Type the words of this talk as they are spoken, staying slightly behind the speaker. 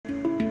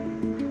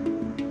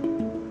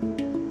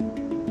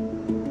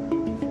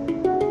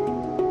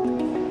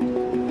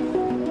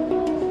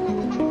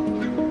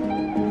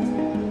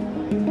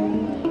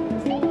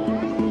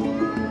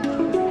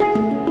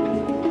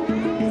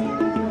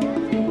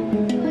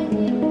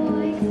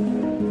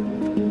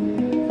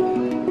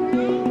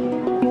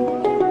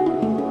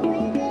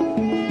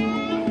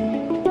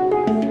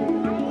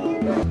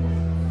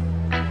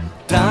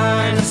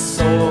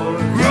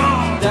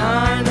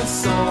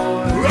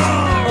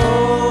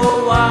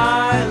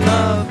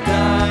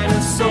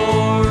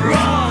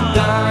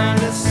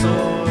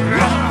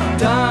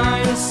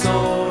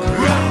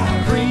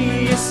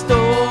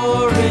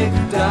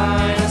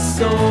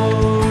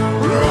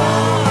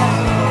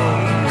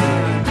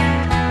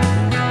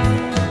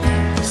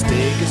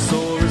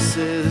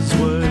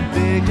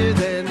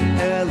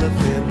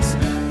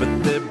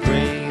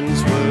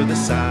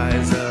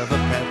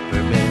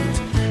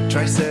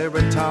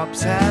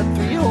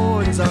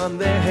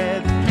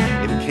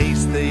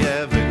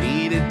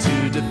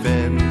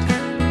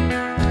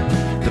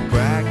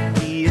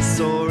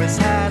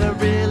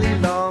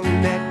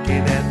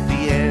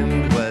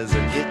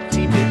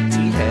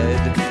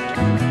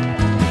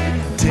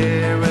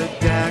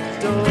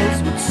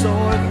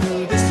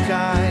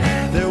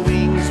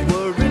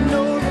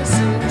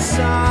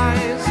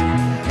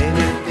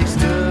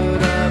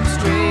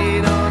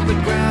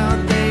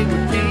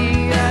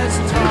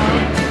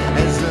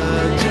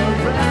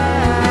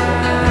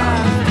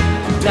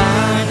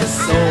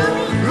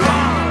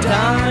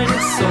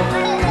dinosaur.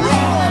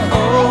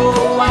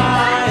 Oh,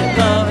 I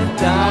love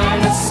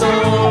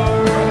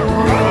Dinosaur.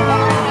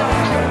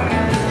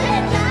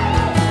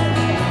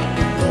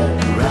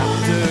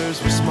 Raptors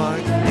were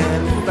smart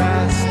and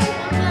fast,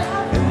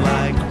 and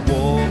like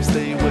wolves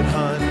they would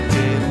hunt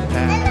in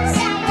packs.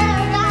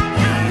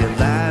 The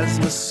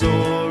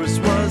Elasmosaurus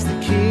was the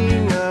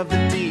king of the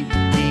deep.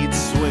 He'd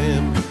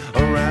swim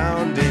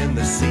around in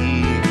the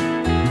sea.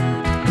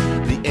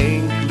 The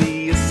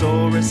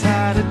Ankylosaurus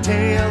had a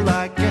tail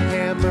like a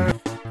hammer.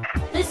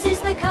 This is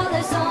the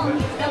color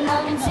song, come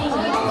on and sing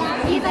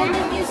along. Even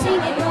if you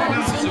sing it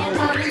wrong, sing it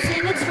loud and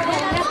sing it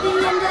strong. At the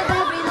end of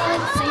every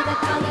line, say the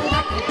color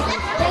that you want.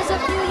 There's a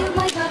few you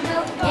might not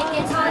know, it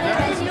gets harder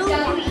as you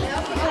go.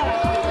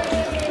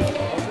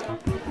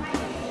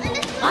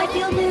 I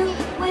feel new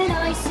when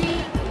I see,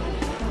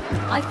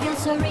 I feel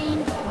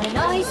serene when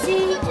I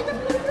see.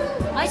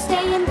 I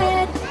stay in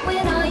bed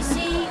when I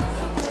see,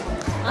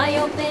 I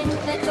open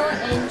the door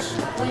inch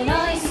when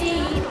I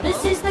see.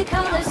 This is the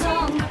color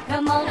song,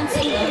 come on and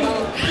sing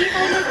along.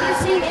 Even if you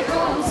sing it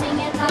wrong, sing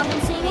it loud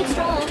and sing it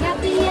strong. At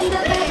the end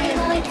of every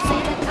line,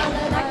 say the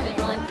color that could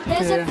rhyme.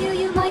 There's a few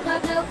you might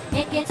not know,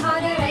 it gets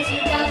harder as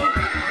you go.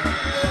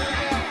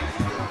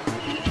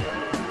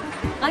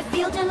 I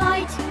feel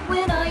delight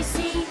when I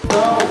see.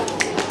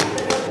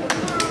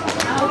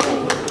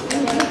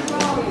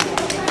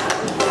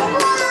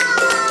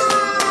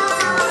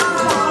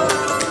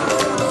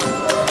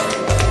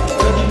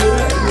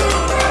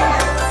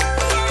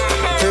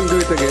 Do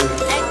it again.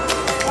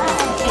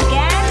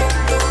 Again?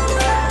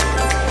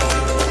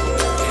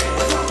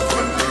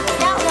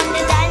 That one,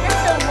 the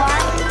dinosaur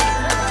one.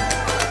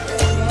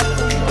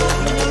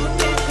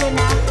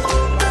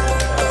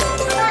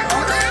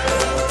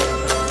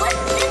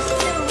 What's this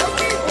do? What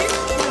is this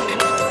do?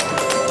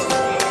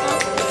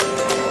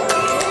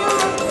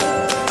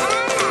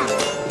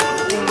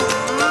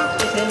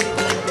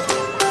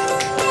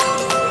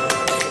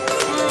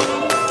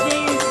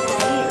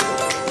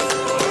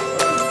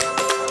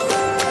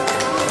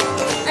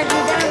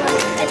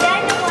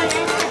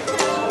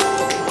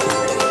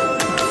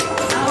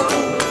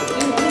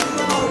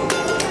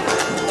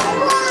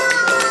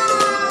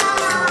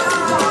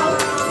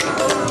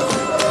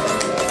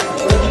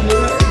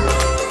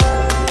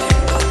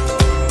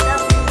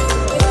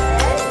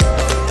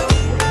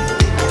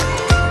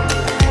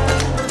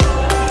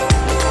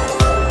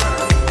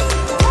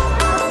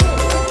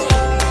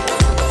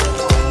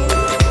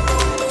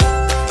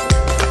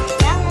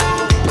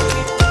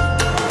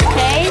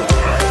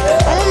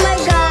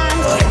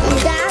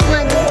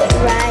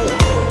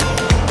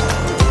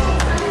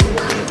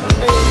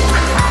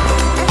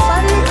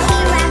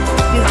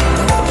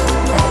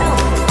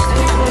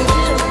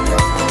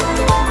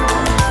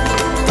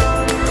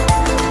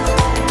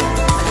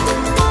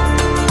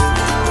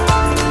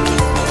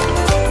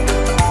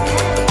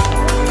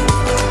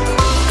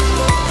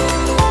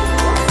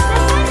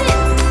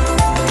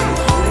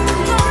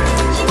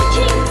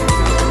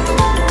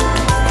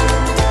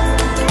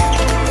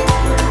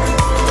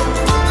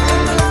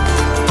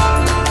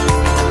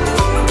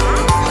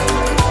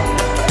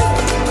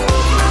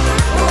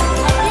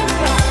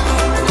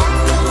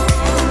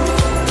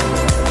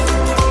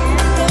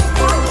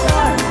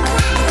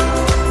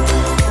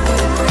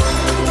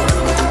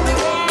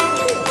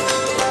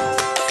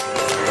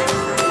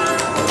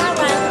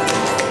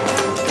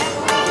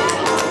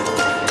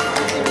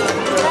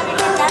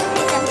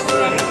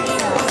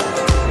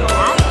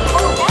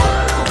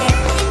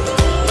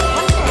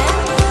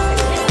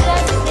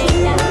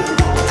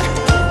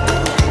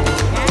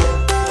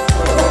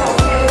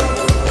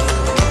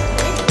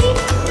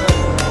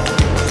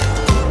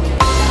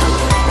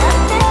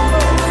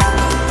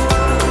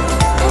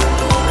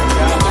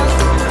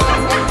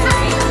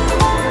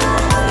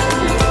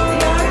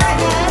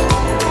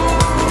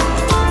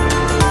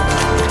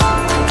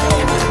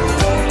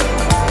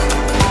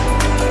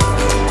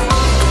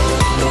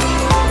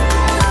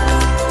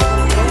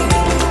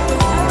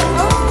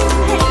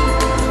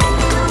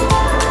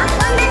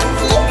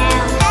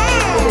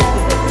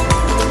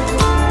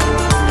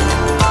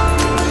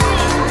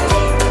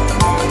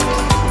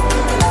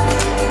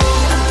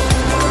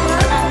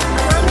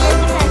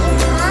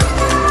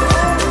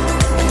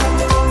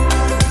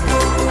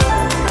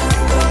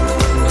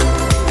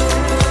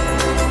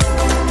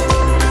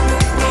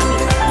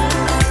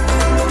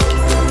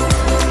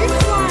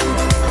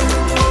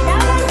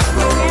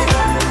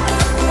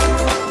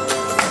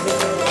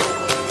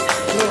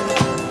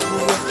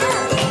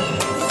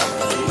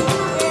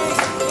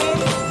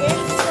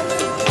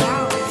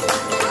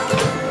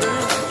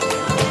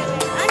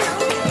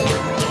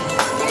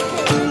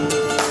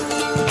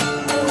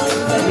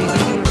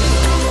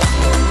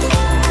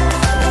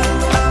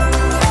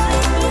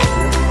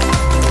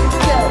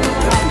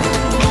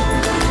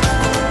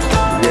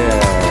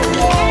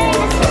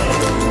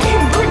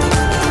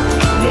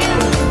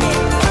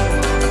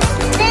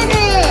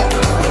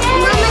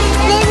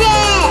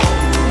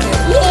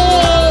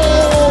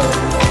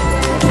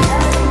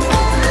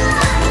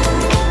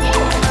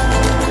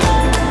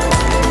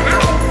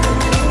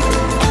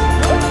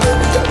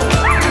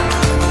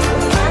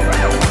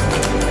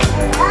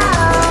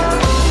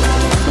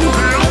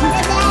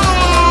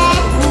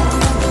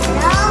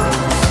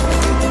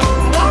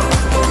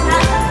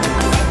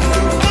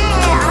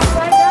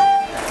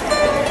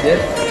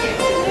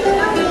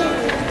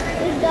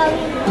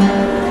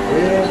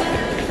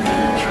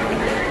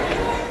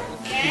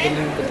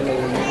 Galing ka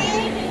talaga mo.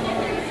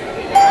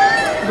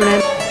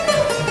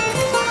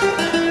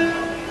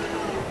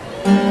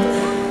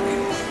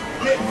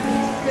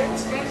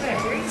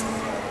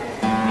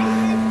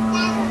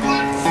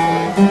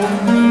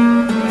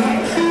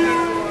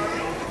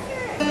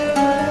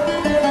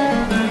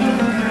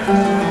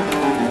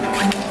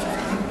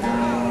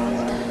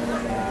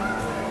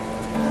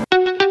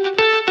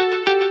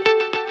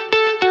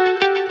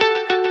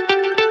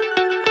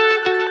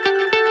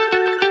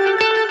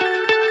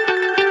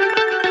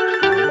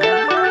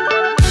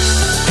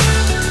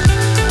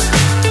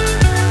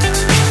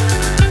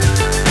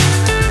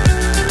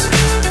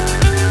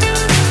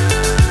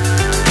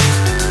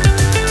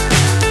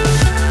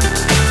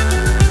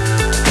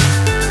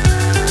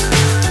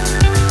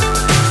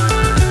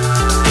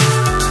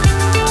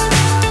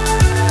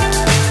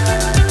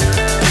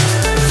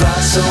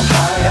 So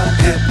high I'm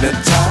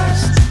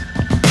hypnotized.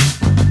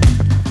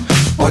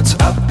 What's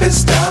up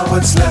is down,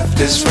 what's left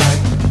is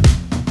right.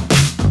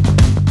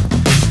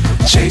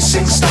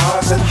 Chasing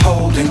stars and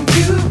holding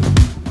you.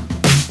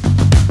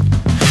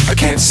 I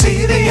can't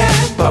see the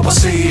end, but we'll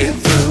see it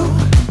through.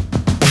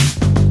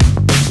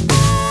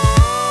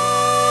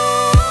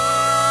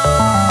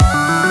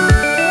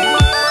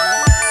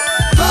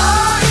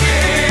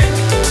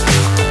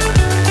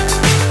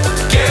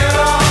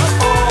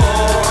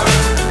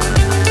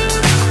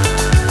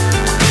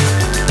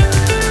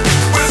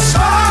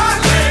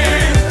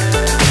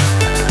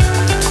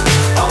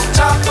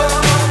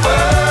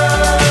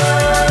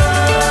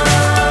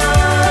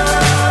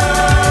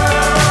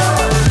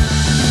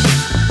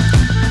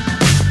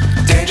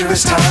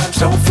 Dangerous times,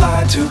 don't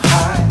fly too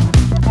high.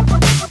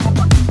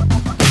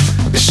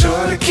 Be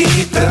sure to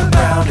keep the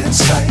ground in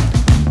sight.